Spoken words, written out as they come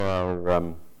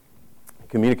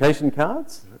communication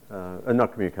cards.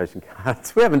 Not communication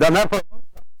cards. We haven't done that for a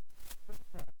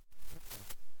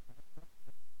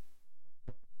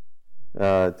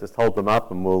while. Just hold them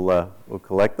up and we'll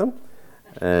collect them.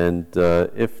 And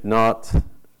if not,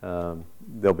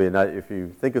 there'll be if you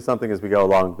think of something as we go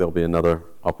along, there'll be another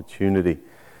opportunity.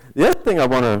 The other thing I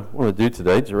want to do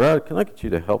today, Gerard, can I get you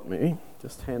to help me?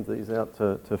 Just hand these out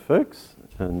to folks.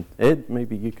 And Ed,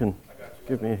 maybe you can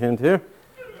give me a hand here.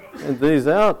 Hand these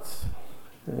out.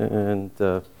 And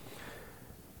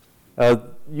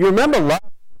you remember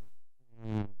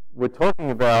we're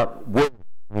talking about words,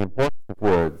 the importance of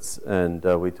words, and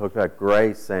we talked about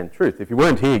grace and truth. If you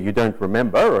weren't here, you don't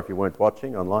remember, or if you weren't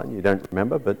watching online, you don't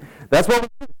remember, but that's what we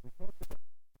do.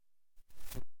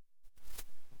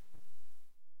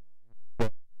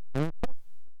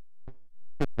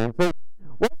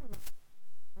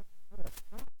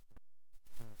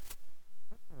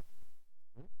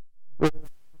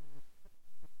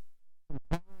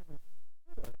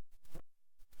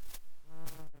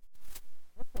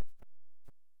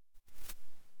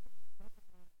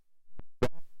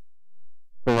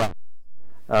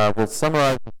 We'll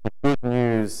summarize the good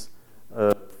news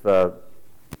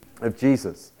of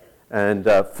Jesus. And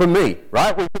for me,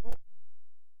 right?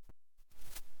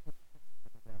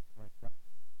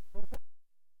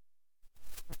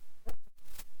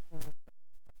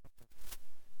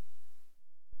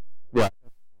 Yeah.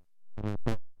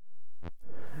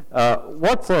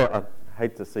 I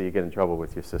hate to see you get in trouble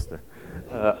with your sister.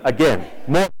 Again,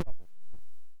 more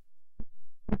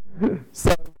trouble.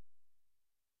 So,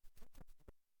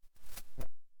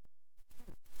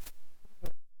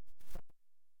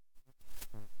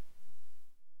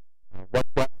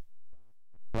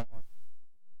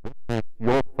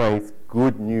 your faith,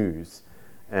 good news,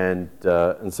 and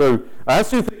so I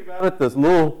asked you to think about it. There's a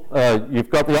little. You've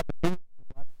got the opportunity.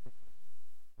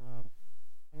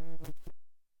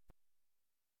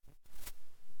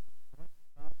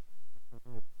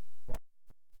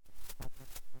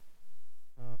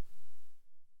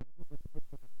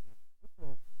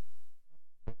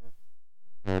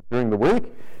 During the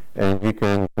week, and you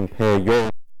can compare your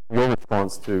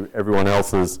response to everyone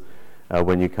else's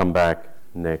when you come back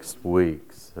next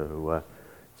week. So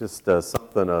just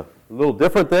something a little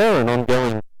different there,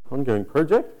 an ongoing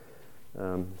project,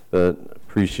 but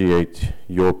appreciate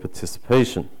your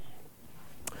participation.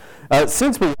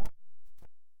 Since we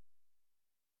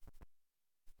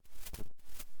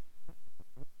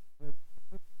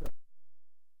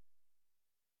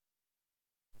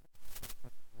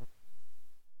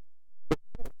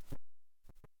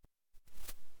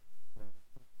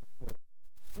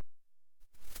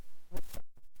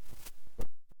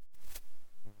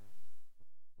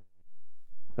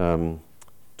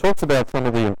talks about some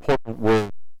of the important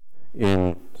words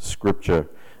in Scripture,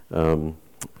 and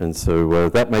so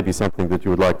that may be something that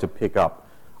you would like to pick up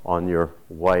on your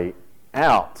way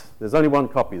out. There's only one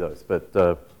copy of those, but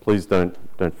please don't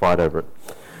fight over it.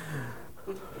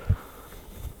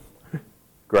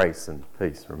 Grace and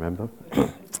peace, remember?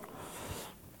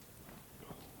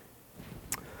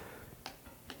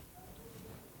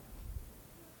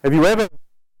 Have you ever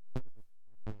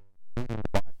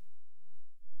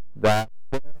that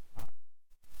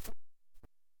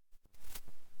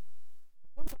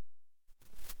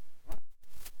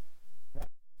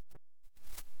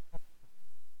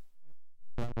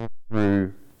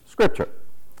through Scripture?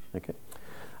 Okay,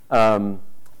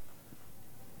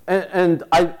 and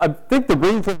I think the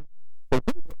reason but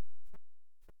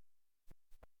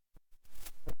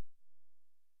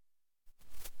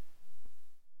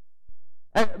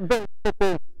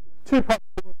there's two possibilities.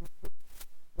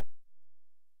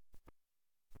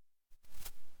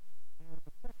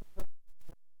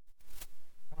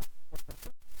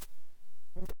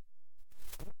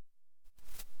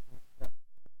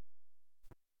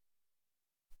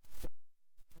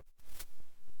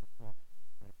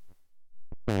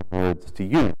 Words to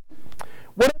you.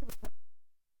 What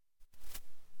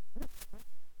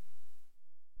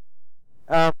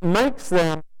makes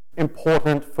them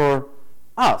important for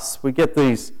us? We get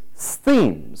these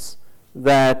themes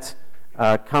that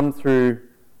come through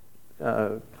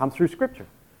Scripture,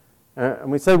 and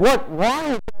we say,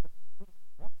 why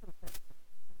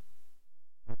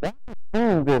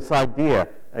is this idea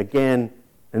again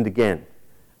and again?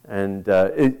 And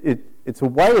it's a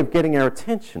way of getting our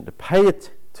attention, to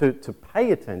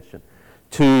pay attention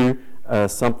to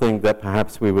something that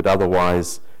perhaps we would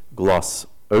otherwise gloss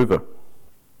over.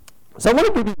 So I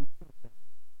want to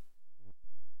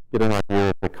get an idea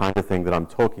of the kind of thing that I'm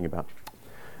talking about.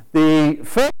 The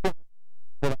first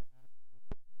one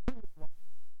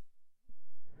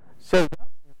So,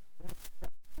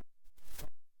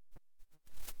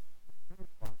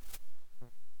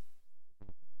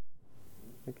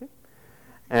 okay,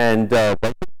 and they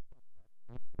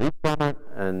eat from it,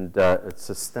 and it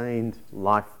sustained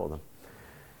life for them.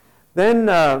 Then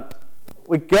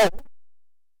we go.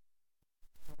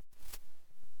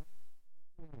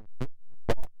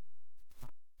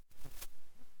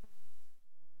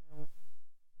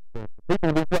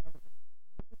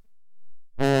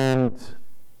 And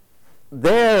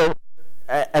there,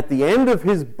 at the end of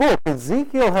his book,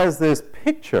 Ezekiel has this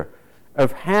picture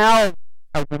of how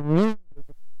we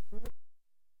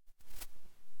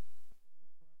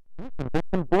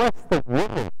can bless the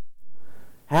world.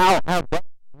 How God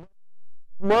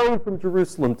flowing from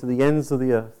Jerusalem to the ends of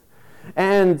the earth.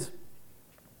 And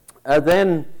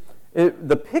then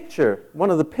the picture, one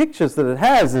of the pictures that it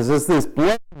has is this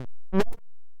blessing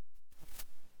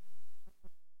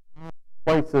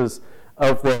places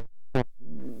of the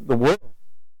world.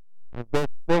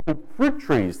 There'll be fruit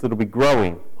trees that will be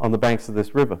growing on the banks of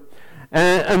this river.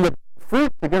 And the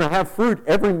fruits are going to have fruit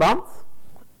every month,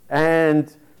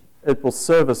 and it will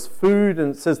serve as food,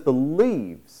 and it says the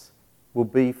leaves will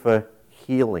be for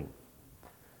healing.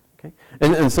 Okay?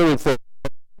 And so it's a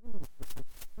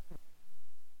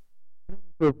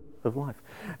of life.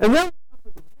 And then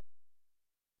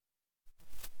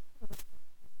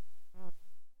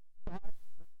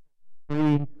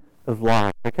of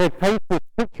life. Okay, paint this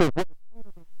picture of what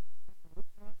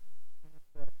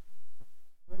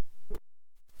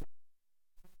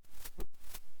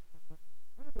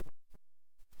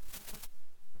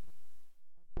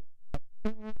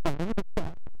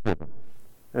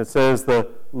it says the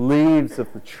leaves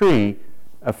of the tree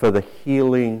are for the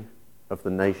healing of the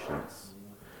nations.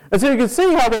 And so you can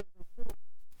see how the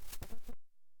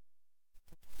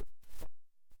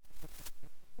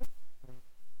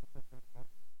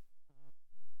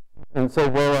and so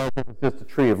whereas it's just a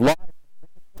tree of life,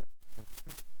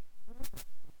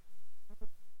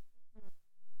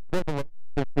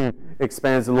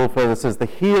 expands a little further, says the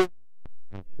healing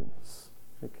of the nations.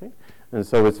 Okay? And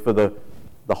so it's for the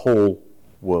whole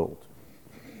world.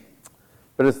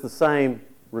 But it's the same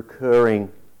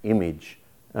recurring image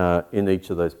in each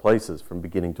of those places from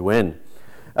beginning to end.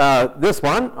 This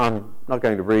one, I'm not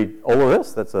going to read all of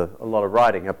this. That's a lot of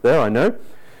writing up there, I know.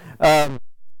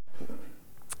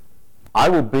 I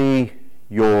will be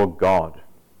your God.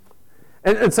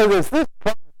 And so there's this.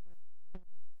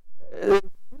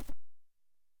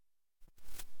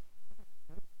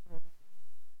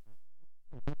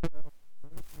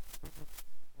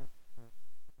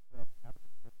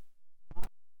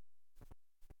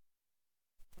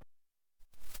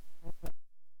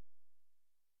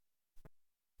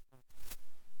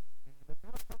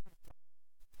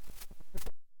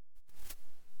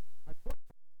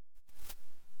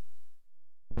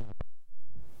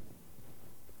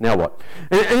 Now what?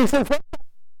 And he says,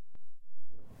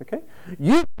 okay,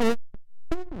 you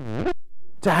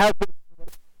to have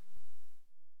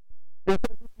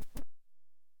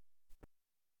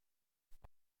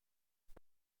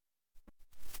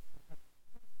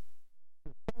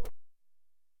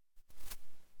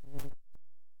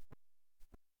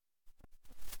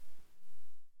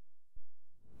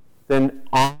then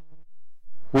I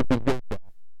will be your God.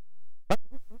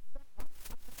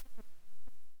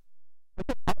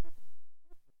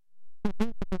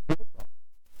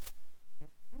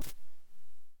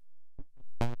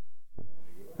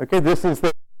 Okay, this is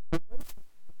the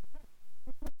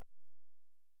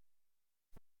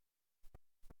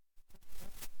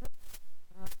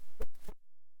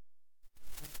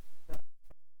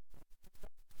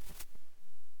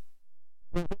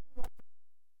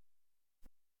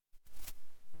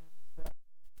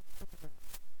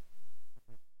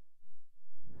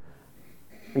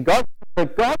and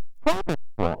God's promise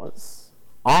was,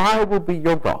 I will be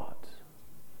your God,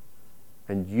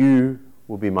 and you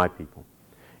will be my people,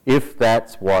 if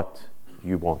that's what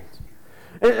you want.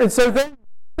 And so then,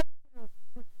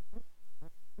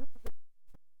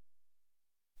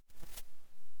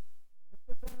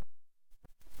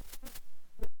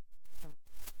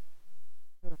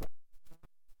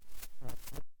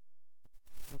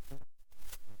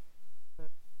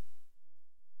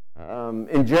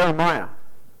 in Jeremiah,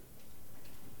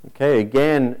 okay,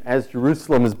 again, as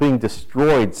Jerusalem is being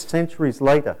destroyed centuries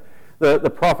later, the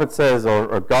prophet says,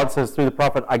 or God says through the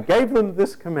prophet, I gave them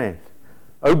this command,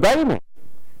 obey me,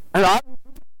 and I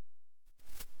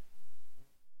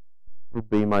will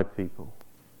be my people.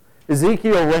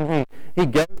 Ezekiel, when he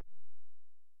gave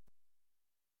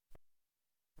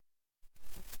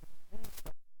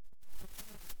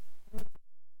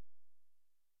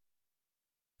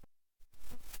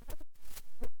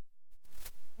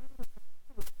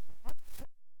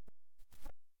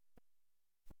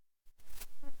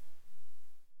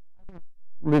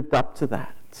lived up to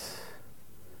that.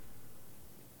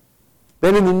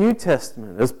 Then in the New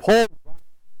Testament, as Paul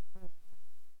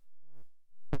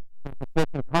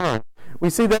we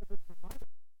see that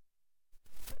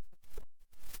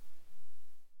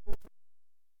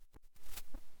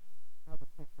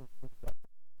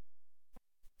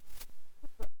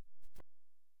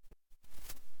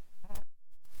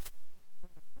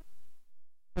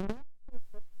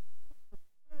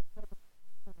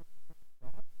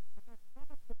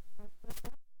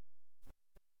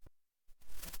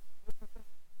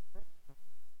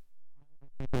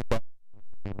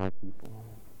people.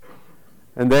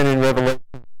 And then in Revelation,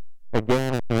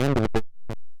 again at the end of the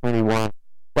 21,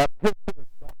 that picture of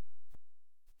God.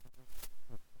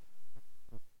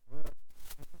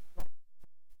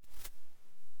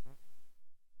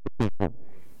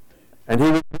 And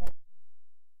he was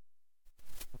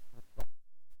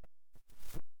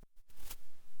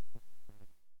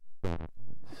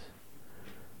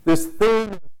this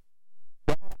thing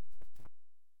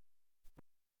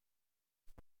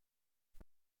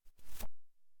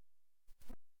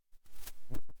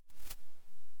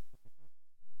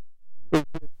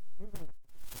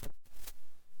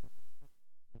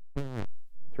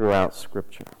throughout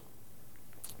Scripture.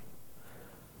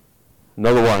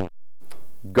 Another one.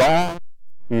 God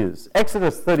is.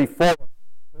 Exodus 34.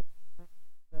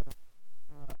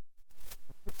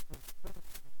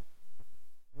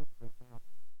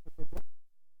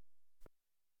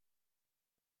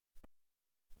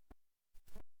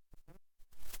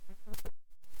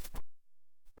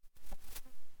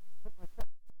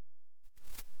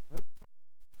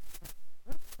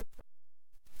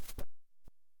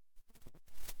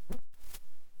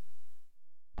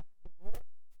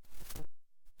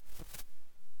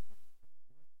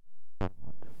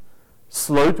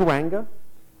 Slow to anger,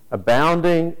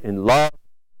 abounding in love,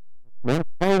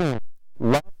 maintaining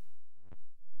love,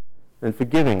 and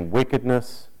forgiving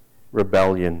wickedness,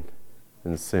 rebellion,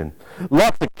 and sin.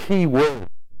 Lots of key words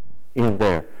in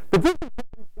there. But this is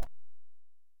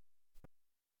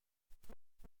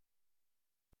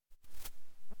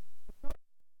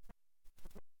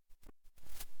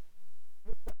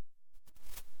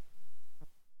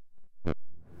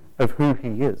of who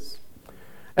he is.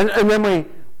 And then we,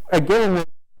 again,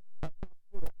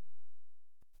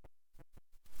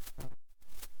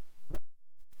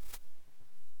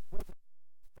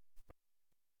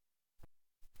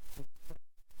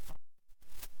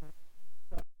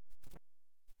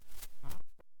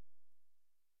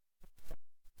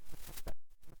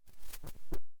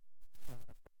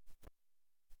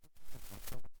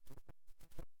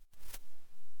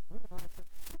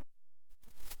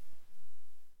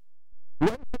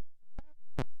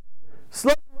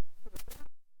 slow.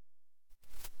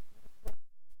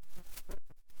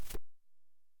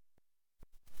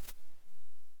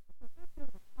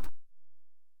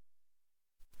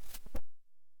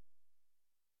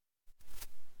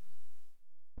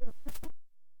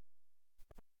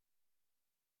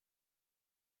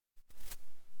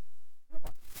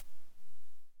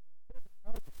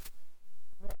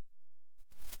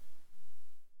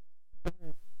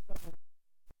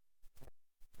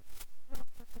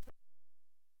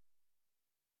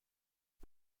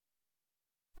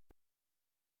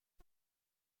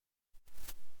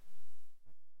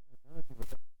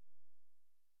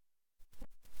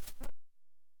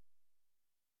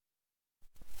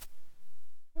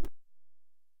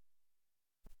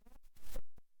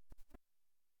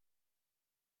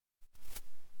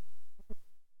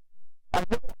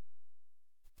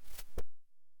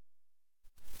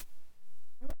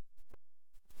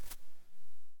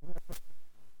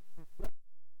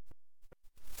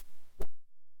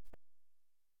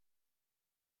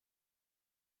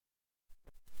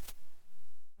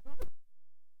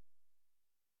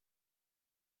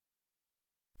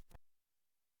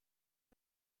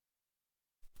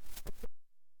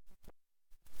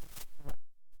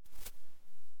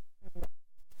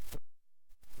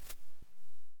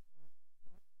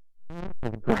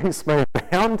 Grace may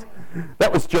abound.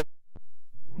 That was Jonah.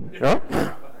 Right?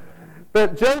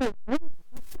 But Jonah,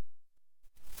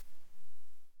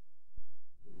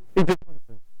 he just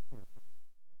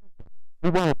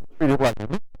wanted to treat it like a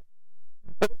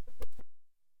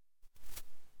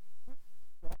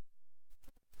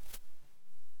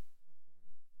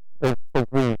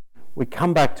we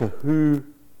come back to who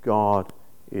God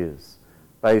is,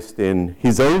 based in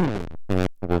his own in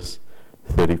Exodus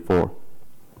 34.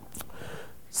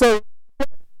 So,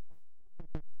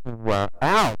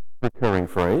 our recurring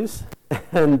phrase,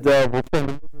 and we'll spend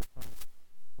a little bit of time.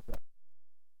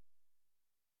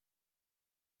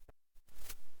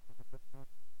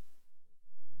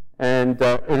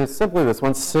 is simply this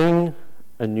one: sing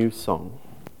a new song.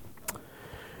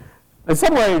 In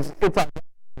some ways, it's like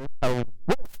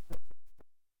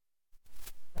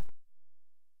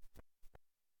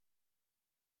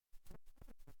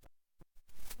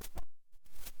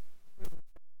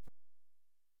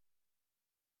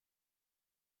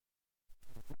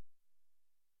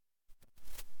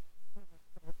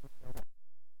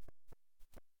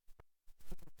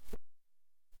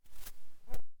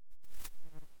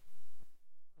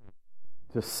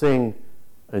to sing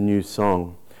a new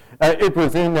song. It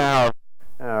was in our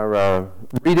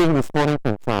reading this morning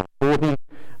from Psalm 40,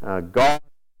 God,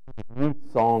 a new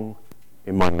song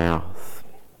in my mouth.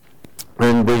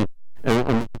 And the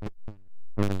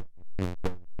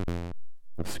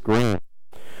screen.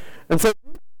 And so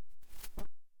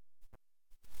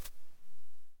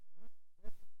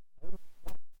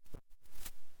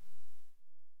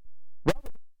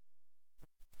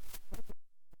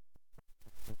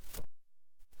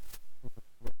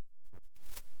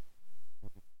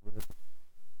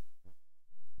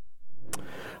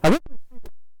I think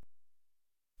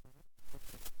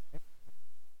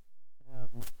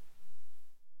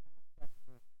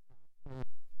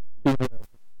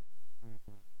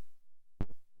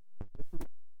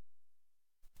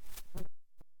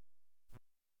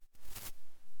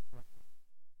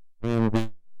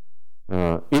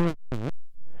in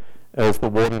as the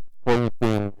water closed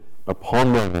in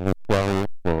upon them and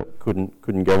they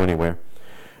couldn't go anywhere.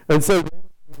 And so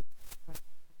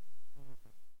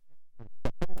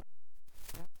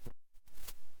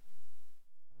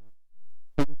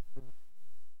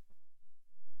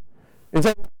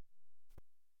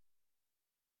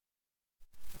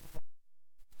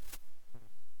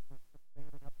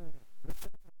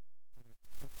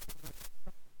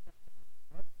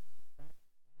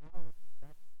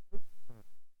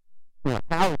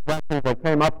how exactly they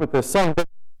came up with this song, but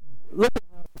look at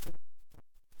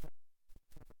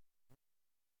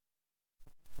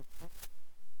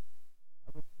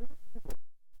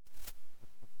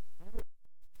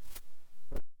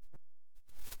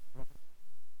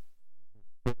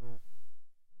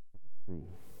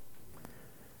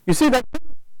you see that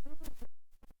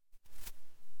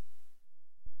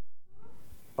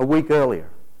a week earlier.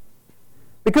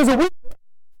 Because a week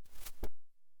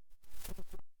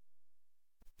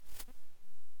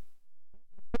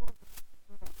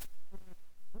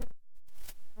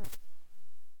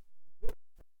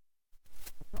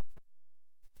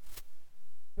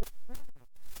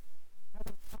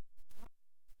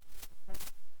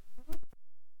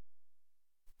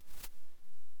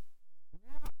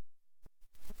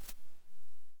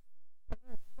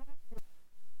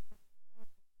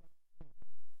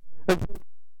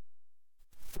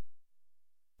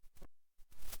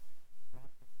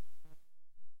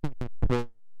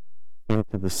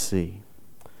into the sea.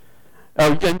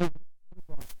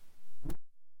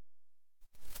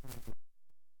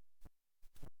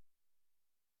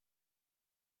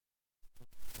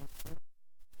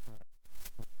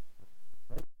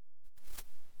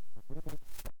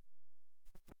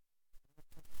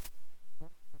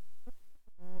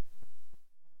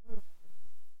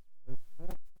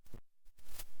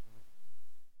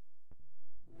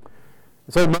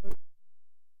 So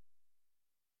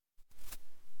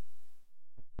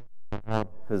God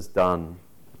has done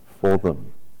for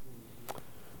them.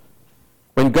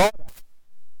 When God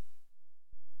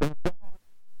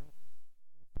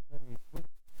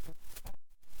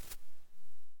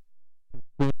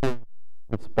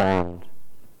respond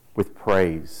with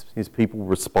praise, his people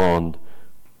respond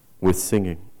with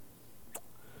singing.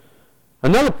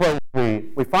 Another place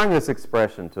we find this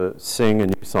expression to sing a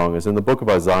new song is in the book of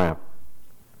Isaiah,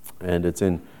 and it's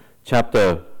in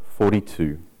chapter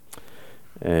 42.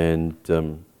 And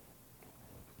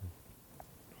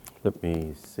let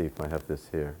me see if I have this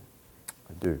here.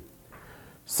 I do.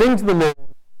 Sing to the Lord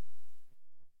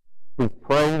with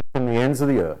praise from the ends of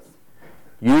the earth.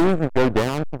 You who go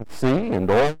down to the sea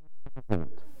and all in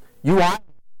it. You are.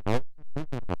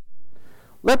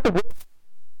 Let the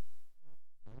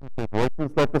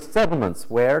voices, let the settlements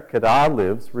where Kedar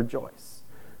lives rejoice.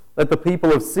 Let the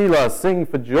people of Selah sing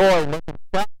for joy. Let them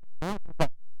shout.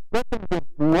 Let them give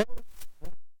glory.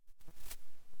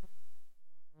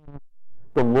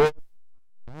 The Lord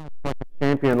like a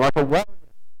champion, like a warrior.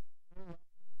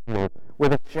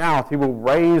 With a shout, he will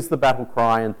raise the battle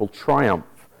cry and will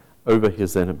triumph over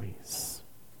his enemies.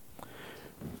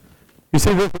 You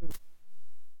see this?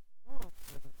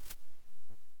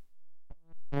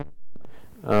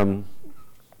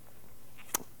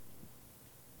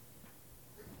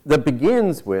 That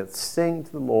begins with sing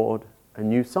to the Lord a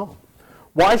new song.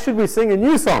 Why should we sing a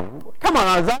new song? Come on,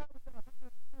 Isaiah.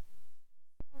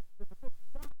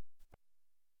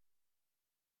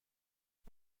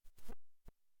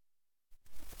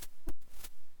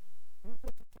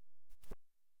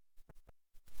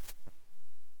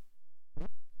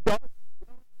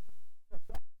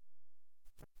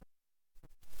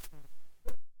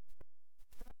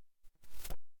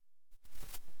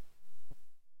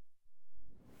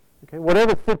 Okay,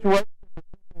 whatever situation.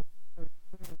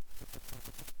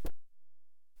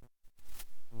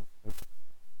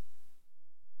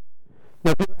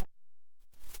 Now,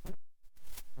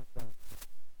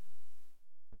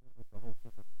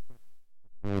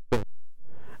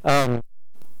 um,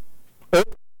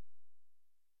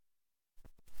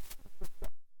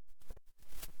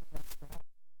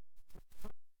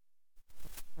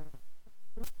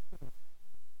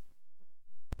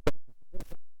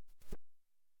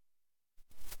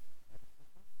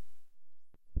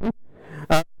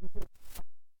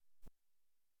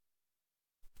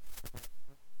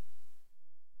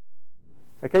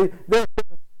 okay,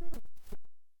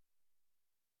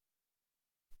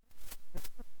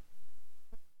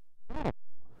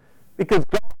 because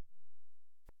God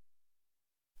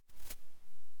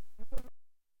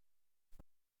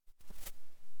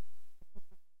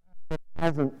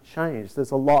hasn't changed.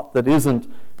 There's a lot that isn't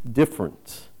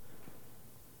different.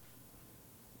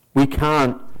 We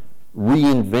can't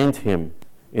reinvent him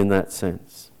in that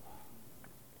sense.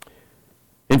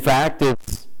 In fact,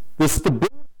 it's the stability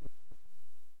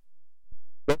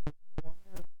to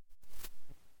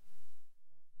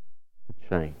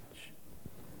change.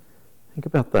 Think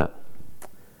about that.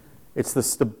 It's the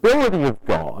stability of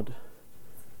God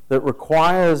that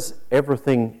requires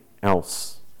everything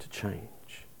else to change.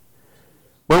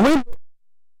 When we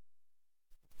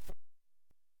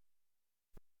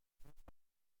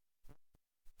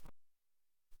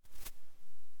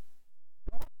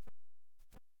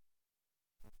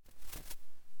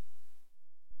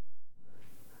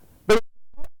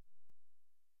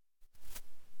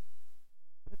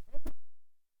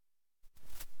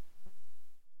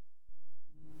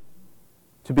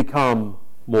to become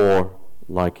more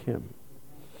like him.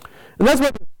 And that's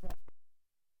what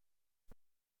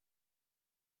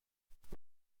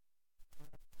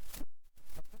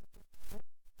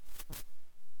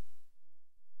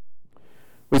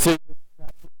we see.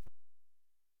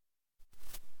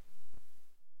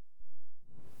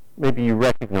 Maybe you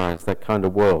recognize that kind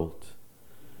of world.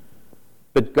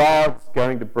 But God's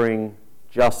going to bring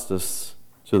justice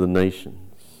to the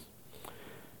nations.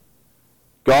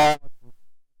 God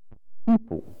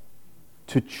people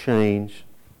to change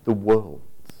the world.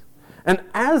 And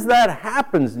as that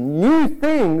happens, new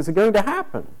things are going to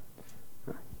happen.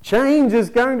 Change is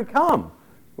going to come.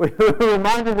 We're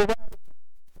reminded of that.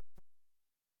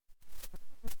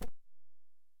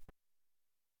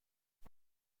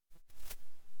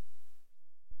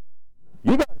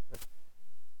 You guys.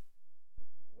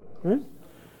 Hmm?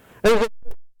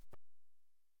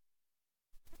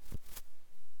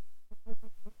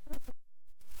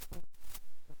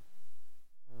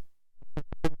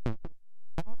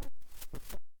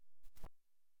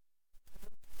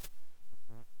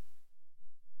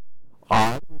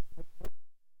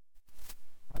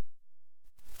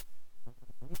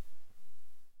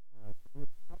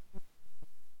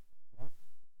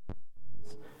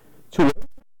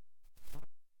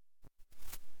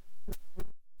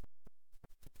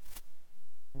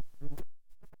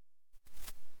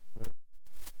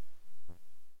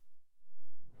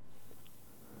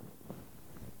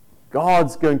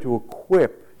 God's going to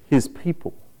equip his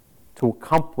people to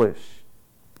accomplish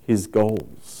his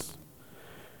goals.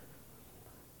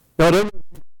 Not only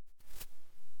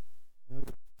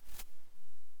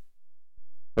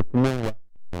a familiar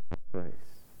phrase.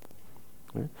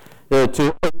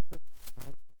 To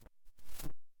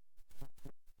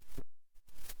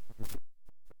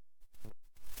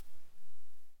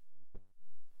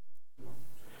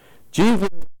Jesus,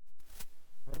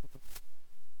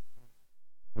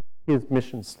 his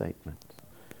mission statement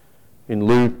in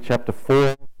Luke chapter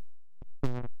 4,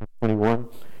 21.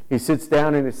 He sits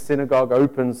down in his synagogue,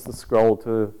 opens the scroll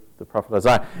to the prophet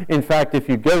Isaiah. In fact, if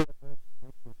you go,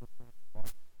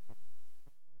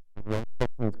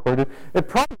 it's quoted, it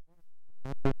probably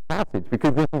is a passage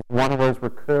because this is one of those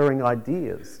recurring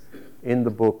ideas in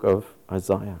the book of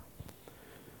Isaiah.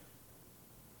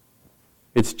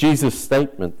 It's Jesus'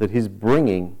 statement that he's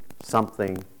bringing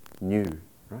something new.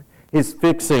 Right? He's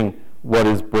fixing what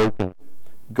is broken.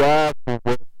 God will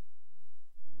work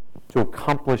to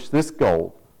accomplish this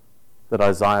goal that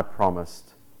Isaiah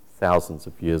promised hundreds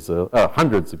of years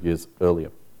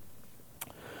earlier.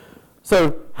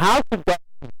 So how should God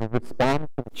respond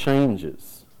to the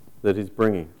changes that he's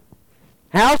bringing?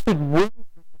 How should we,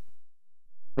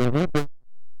 when he brings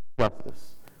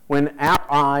justice, when our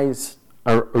eyes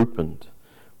are opened,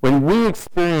 when we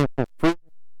experience the fruit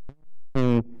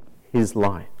of his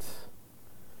light?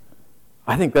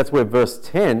 I think that's where verse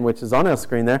 10, which is on our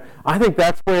screen there, I think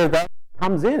that's where that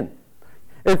comes in.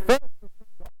 At first,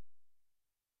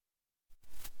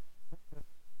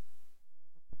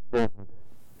 a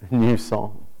new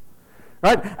song.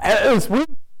 Right? As we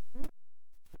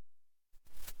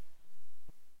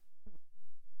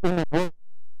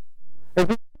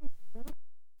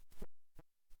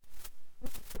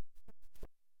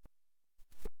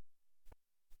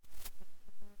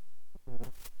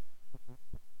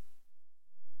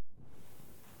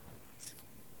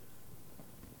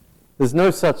there's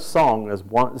no such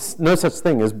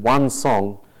thing as one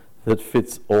song that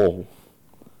fits all.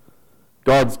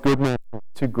 God's goodness is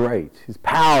too great. His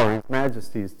power, His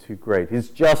majesty is too great. His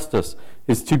justice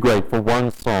is too great for one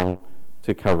song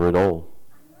to cover it all.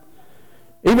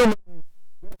 Even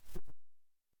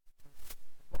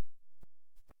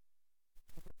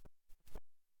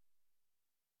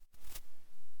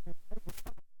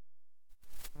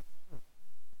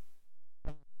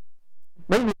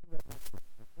maybe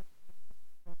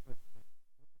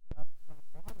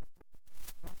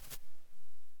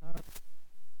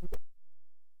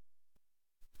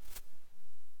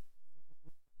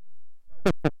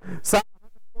some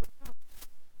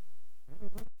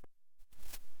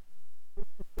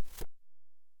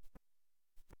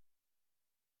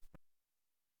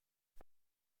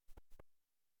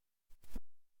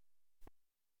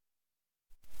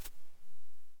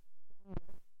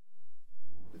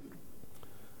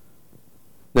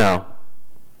now,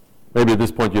 maybe at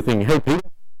this point you're thinking, hey, Peter,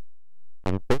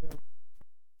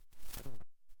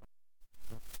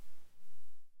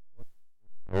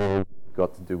 all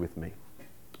got to do with me.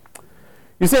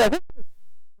 You see, I think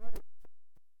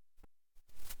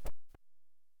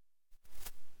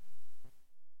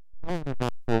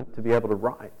to be able to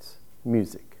write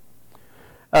music.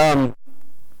 But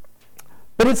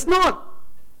it's not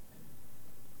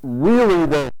really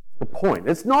the point.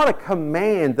 It's not a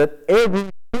command that every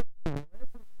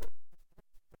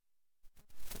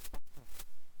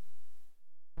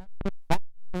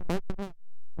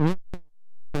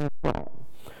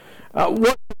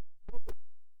what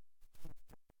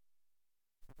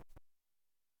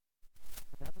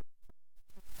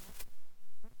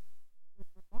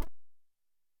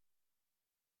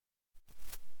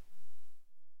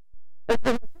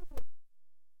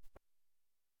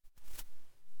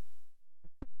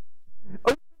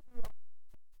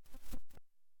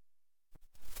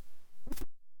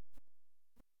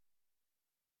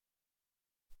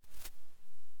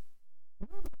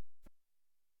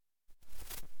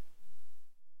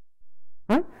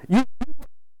right? You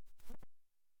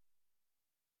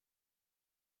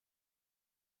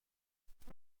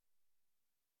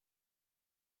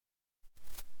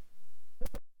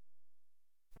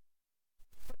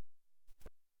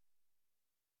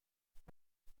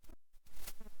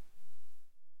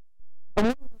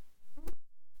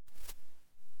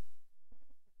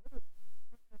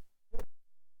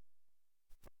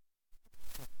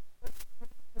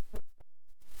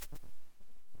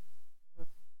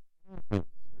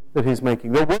that he's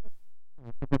making. The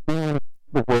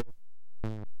word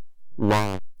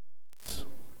lives.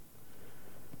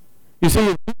 You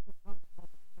see,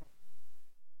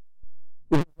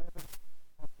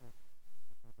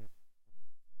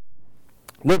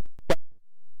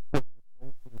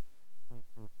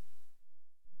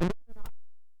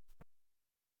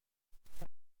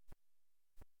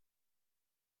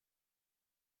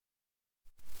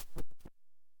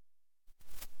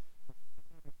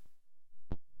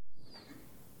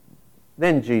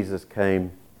 then Jesus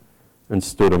came and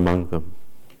stood among them.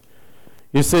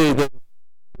 You see, they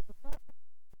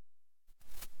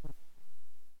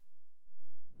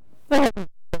haven't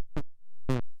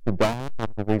to die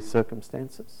under these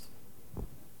circumstances.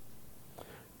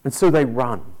 And so they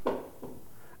run.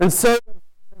 And so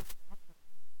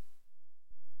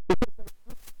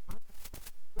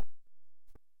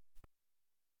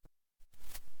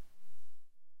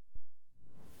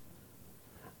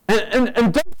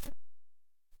and don't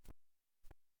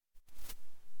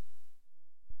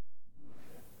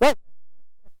well,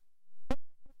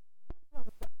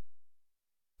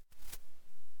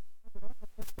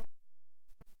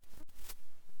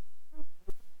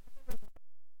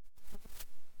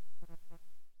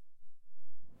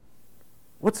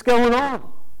 what's going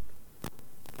on?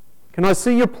 Can I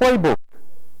see your playbook?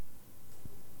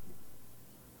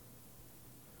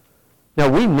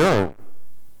 we know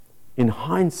in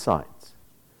hindsight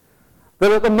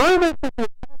that at the moment that they're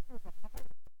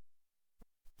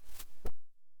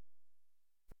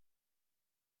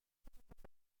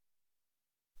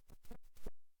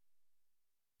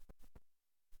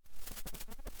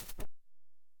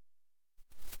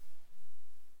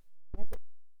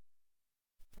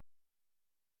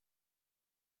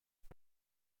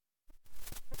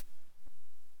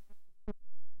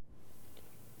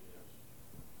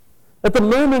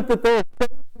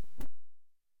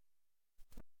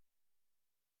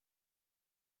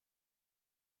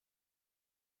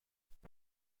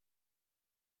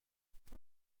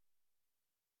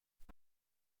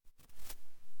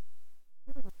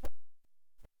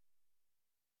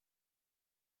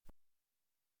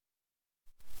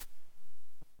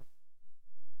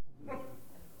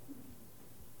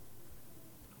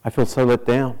I feel so let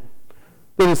down.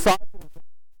 The disciples,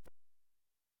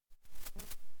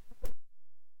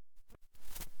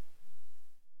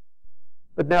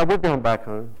 but now we're going back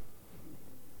home.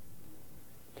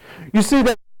 You see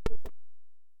that?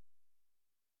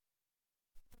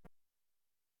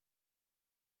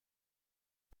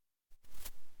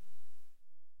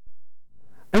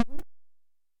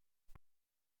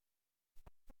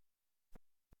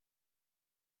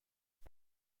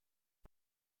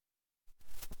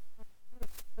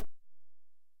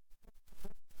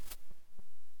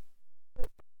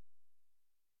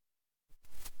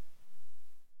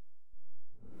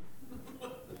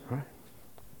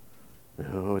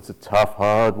 Oh, it's a tough,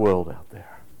 hard world out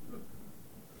there.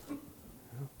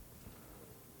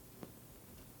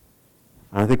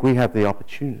 I think we have the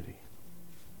opportunity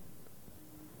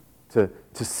to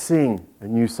sing a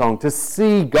new song, to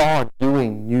see God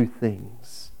doing new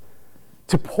things,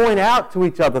 to point out to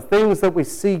each other things that we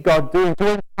see God doing,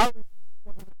 to encourage.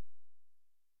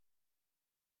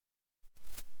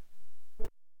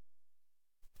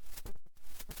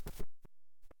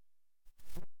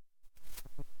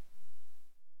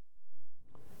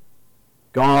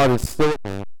 God is still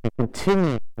there. He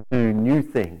continues to do new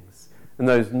things, and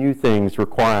those new things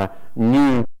require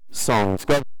new songs.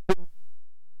 God,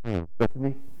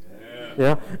 Bethany?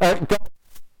 Yeah. God,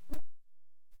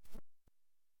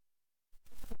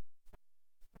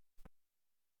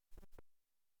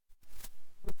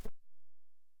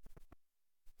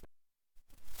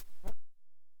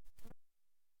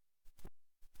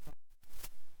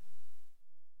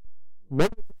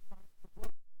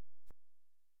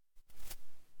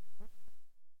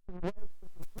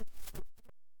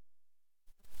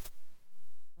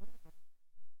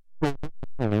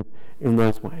 in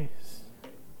those ways.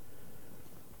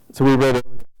 So we read it.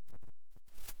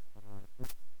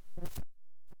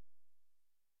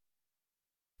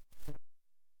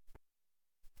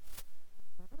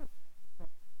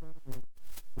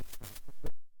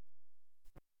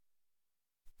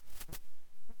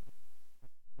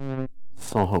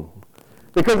 Song.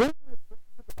 Because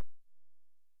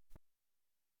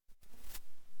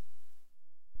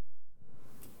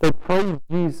they praise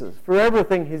Jesus for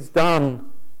everything He's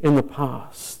done in the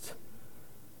past,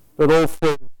 but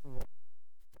also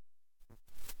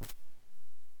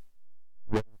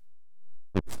the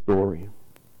story.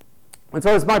 And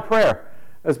so it's my prayer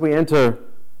as we enter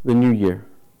the new year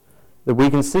that we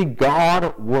can see God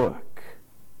at work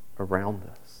around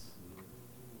us.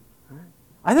 Right?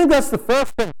 I think that's the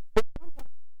first thing.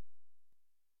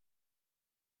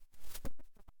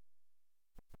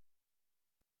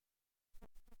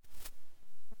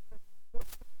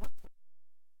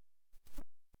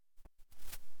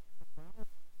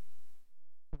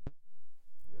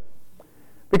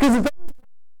 Because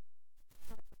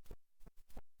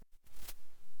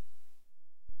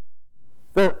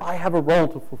that I have a role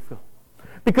to fulfill.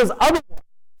 Because otherwise,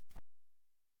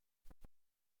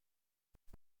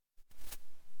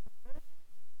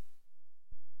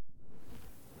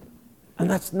 and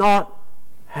that's not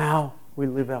how we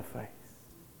live our faith.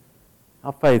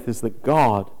 Our faith is that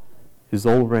God is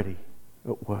already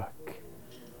at work.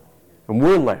 And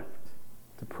we're left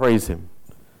to praise Him,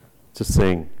 to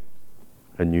sing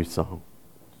a new song.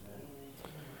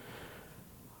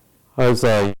 As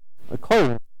I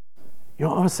close, I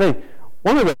want to say,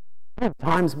 one of the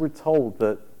times we're told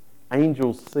that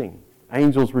angels sing,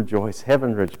 angels rejoice,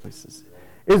 heaven rejoices,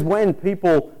 is when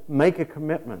people make a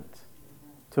commitment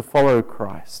to follow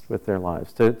Christ with their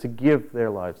lives, to give their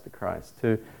lives to Christ,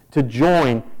 to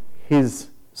join His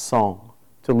song,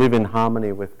 to live in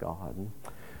harmony with God.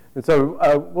 And so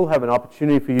we'll have an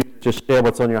opportunity for you to just share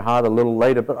what's on your heart a little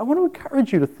later, but I want to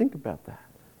encourage you to think about that.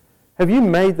 Have you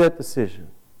made that decision?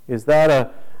 Is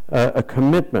that a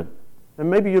commitment and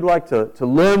maybe you'd like to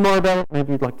learn more about it,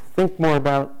 maybe you'd like to think more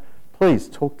about it, please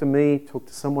talk to me, talk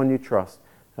to someone you trust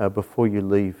before you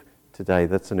leave today.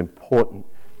 That's an important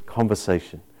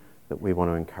conversation that we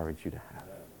want to encourage you to have.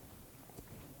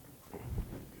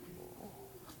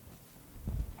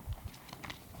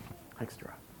 Thanks,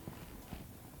 Gerard.